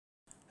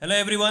Hello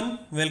everyone,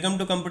 welcome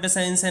to Computer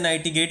Science and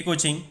IT Gate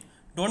Coaching.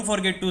 Don't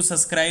forget to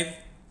subscribe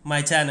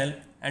my channel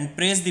and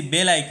press the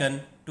bell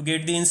icon to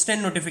get the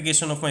instant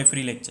notification of my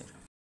free lecture.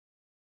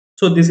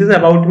 So this is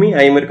about me.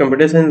 I am a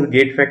computer science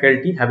gate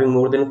faculty having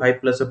more than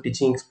 5 plus of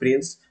teaching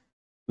experience,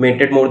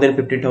 mentored more than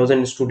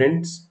 50,000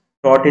 students,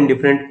 taught in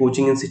different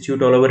coaching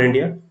institute all over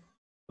India.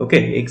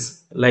 Okay,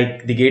 it's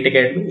like the Gate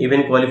Academy,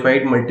 even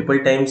qualified multiple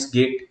times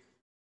Gate.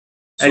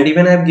 And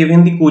even I have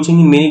given the coaching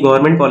in many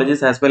government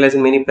colleges as well as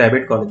in many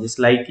private colleges.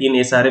 Like in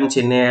SRM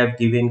Chennai, I have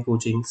given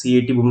coaching.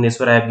 CAT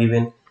Bhubaneswar, I have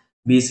given.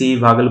 BC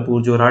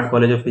Bhagalpur, Jorhat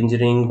College of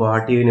Engineering,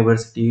 Guwahati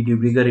University,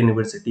 Dibrugarh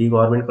University,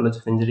 Government College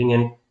of Engineering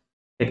and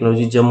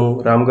Technology,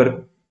 Jammu,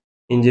 Ramgarh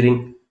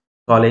Engineering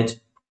College.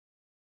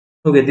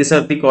 Okay, these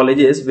are the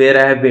colleges where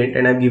I have went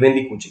and I have given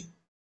the coaching.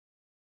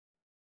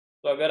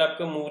 तो अगर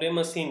आपके Moore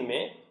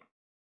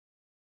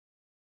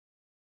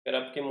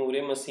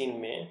machine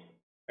में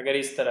अगर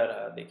इस तरह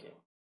रहा, देखिए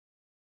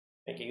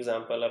एक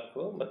एग्जांपल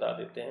आपको बता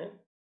देते हैं,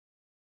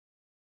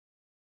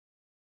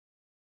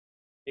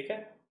 ठीक है।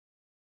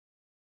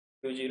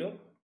 Q0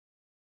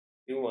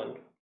 Q1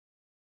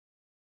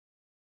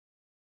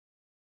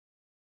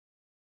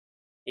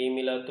 A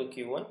मिला तो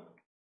Q1,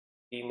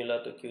 B मिला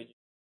तो Q0,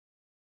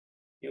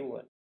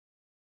 Q1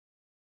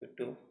 Q2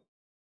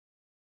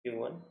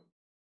 Q1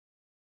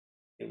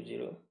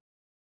 Q0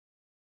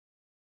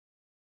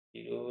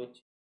 0।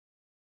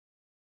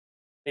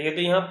 देखिए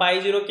तो यहाँ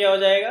पाई जीरो क्या हो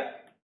जाएगा,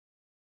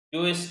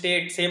 जो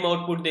स्टेट सेम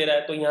आउटपुट दे रहा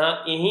है, तो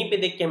यहाँ यहीं पे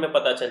देख के हमें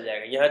पता चल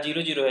जाएगा। यहाँ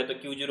 0 0 है तो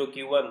Q0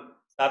 Q1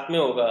 साथ में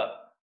होगा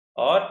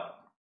और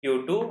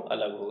Q2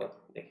 अलग होगा।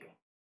 देखिए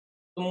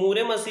तो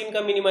मूरे मशीन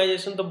का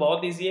मिनिमाइजेशन तो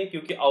बहुत इजी है,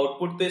 क्योंकि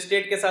आउटपुट तो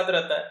स्टेट के साथ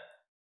रहता है।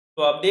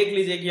 तो आप देख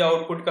लीजिए कि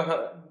आउटपुट कहाँ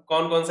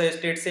कौन कौन सा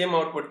स्टेट सेम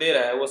आउटपुट दे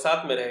रहा है वो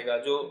साथ में रहेगा,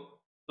 जो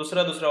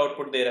दूसरा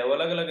आउटपुट दे रहा है वो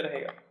अलग अलग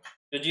रहेगा।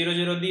 जो 0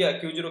 0 दिया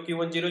Q0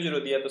 Q1 0 0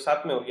 दिया तो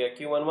साथ में हो गया,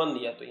 Q1 1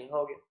 दिया तो यहाँ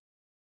हो गया।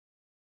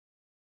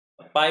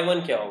 पाई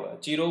 1 क्या होगा,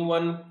 0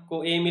 1 को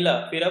A मिला,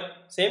 फिर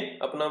अब सेम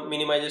अपना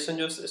मिनिमाइजेशन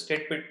जो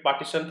स्टेट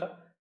पार्टीशन था,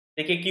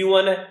 देखिए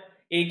Q1 है,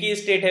 एक ही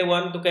स्टेट है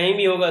 1 तो कहीं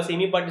भी होगा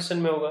सेमी पार्टीशन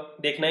में होगा,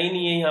 देखना ही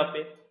नहीं है यहाँ पे।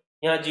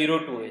 यहाँ 0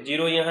 2 है,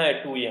 0 यहाँ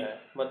है 2 यहाँ है,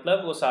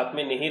 मतलब वो साथ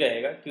में नहीं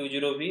रहेगा।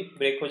 Q0 भी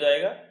ब्रेक हो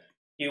जाएगा,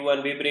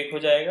 Q1 भी ब्रेक हो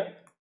जाएगा।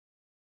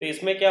 तो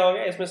इसमें क्या हो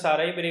गया, इसमें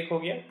सारा ही ब्रेक हो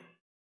गया।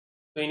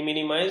 तो इन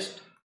minimised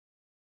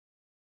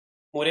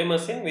Moore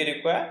machine we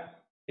require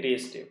 3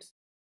 states.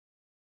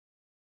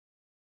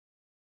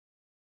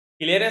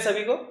 Clear है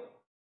सभी को?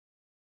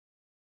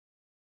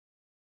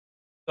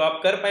 तो आप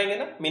कर पाएंगे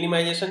ना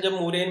मिनिमाइजेशन जब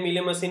मूरे एंड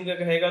मीले मशीन का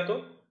कहेगा तो।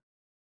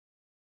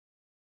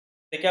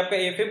 देखिए आपका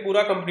एफए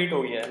पूरा कंप्लीट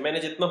हो गया है, मैंने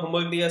जितना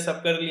होमवर्क दिया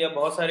सब कर लिया,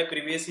 बहुत सारे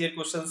प्रीवियस ईयर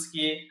क्वेश्चंस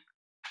किए,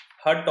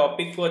 हर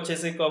टॉपिक को अच्छे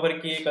से कवर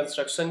किए,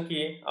 कंस्ट्रक्शन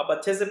किए। आप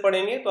अच्छे से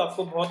पढ़ेंगे तो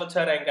आपको बहुत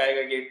अच्छा रैंक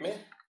आएगा गेट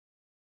में।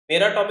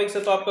 मेरा टॉपिक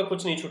से तो आपका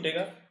कुछ नहीं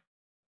छूटेगा।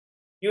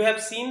 You have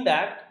seen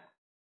that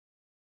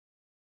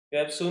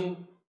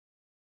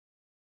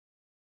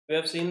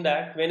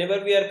whenever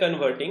we are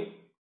converting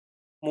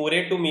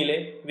Moore to मीले,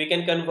 we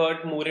can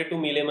convert Moore to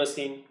Mealy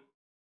machine,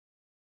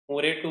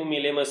 Moore to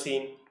Mealy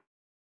machine,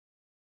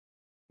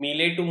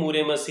 मीले to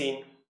Moore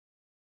machine.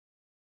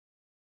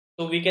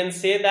 So we can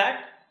say that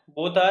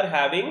both are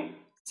having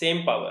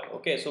same power.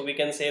 Okay, so we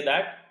can say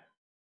that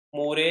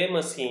Moore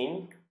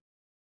machine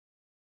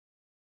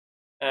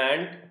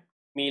and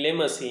Mealy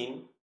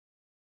machine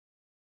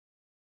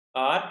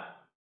are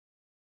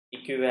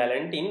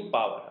equivalent in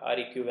power.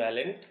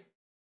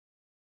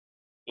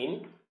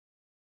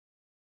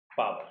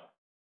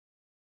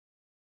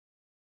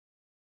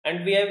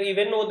 And we have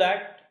even know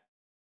that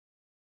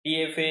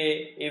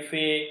DFA,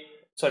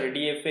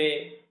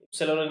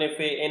 epsilon and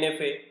FA,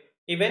 NFA,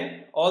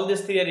 even all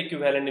these three are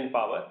equivalent in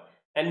power.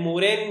 And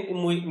Moore and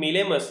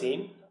Mealy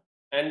machine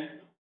and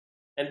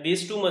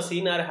these two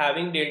machines are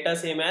having delta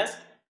same as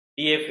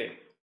DFA.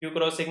 Q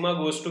cross sigma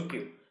goes to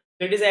Q.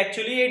 So it is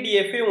actually a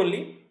DFA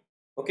only.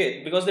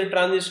 Okay, because the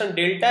transition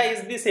delta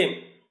is the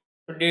same.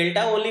 So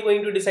delta only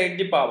going to decide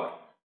the power.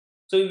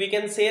 So we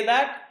can say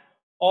that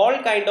all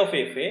kind of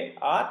FA।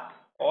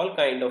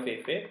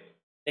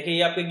 देखिए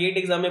ये आपके gate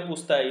exam में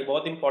पूछता है, ये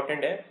बहुत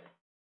important है।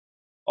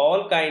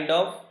 all kind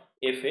of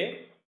FA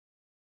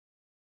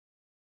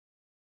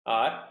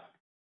are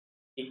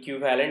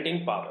equivalent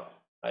in power,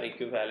 are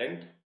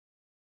equivalent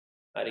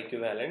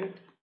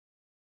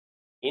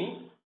in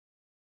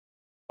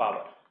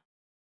power।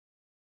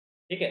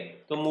 ठीक है,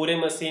 तो Moore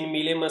machine,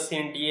 Mealy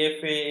machine,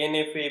 DFA,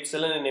 NFA,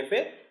 epsilon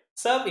NFA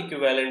सब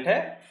इक्विवेलेंट है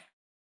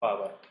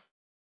पावर।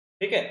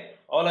 ठीक है,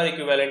 all are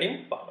equivalent in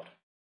power.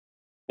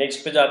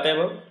 Next पे जाते हैं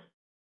हम।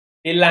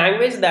 The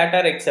language that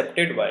are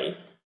accepted by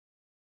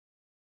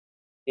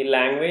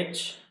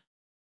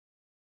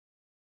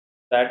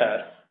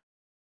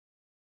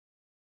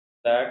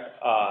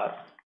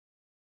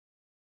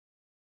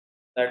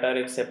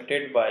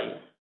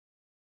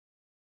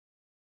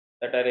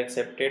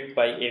accepted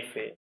by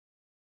FA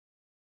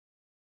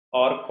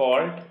और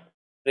कॉल्ड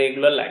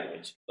रेगुलर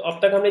लैंग्वेज। तो अब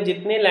तक हमने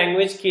जितने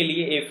लैंग्वेज के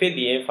लिए FA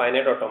दिए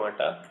फाइनाइट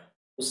ऑटोमाटा,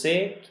 उसे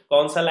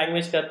कौन सा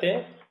लैंग्वेज कहते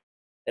हैं?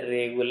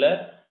 रेगुलर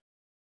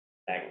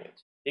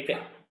लैंग्वेज, ठीक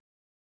है।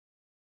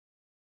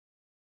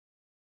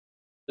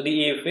 So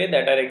the FA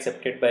that are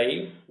accepted by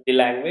the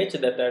language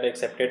that are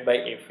accepted by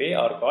FA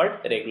are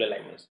called regular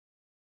language.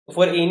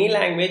 For any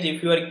language,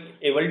 if you are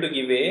able to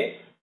give a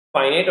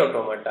finite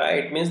automata,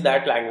 it means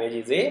that language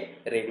is a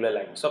regular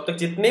language. So अब तक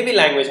जितने भी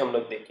language हम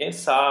लोग देखें,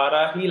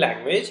 सारा ही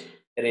language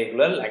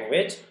regular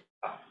language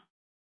था।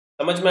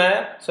 समझ में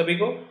आया सभी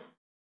को?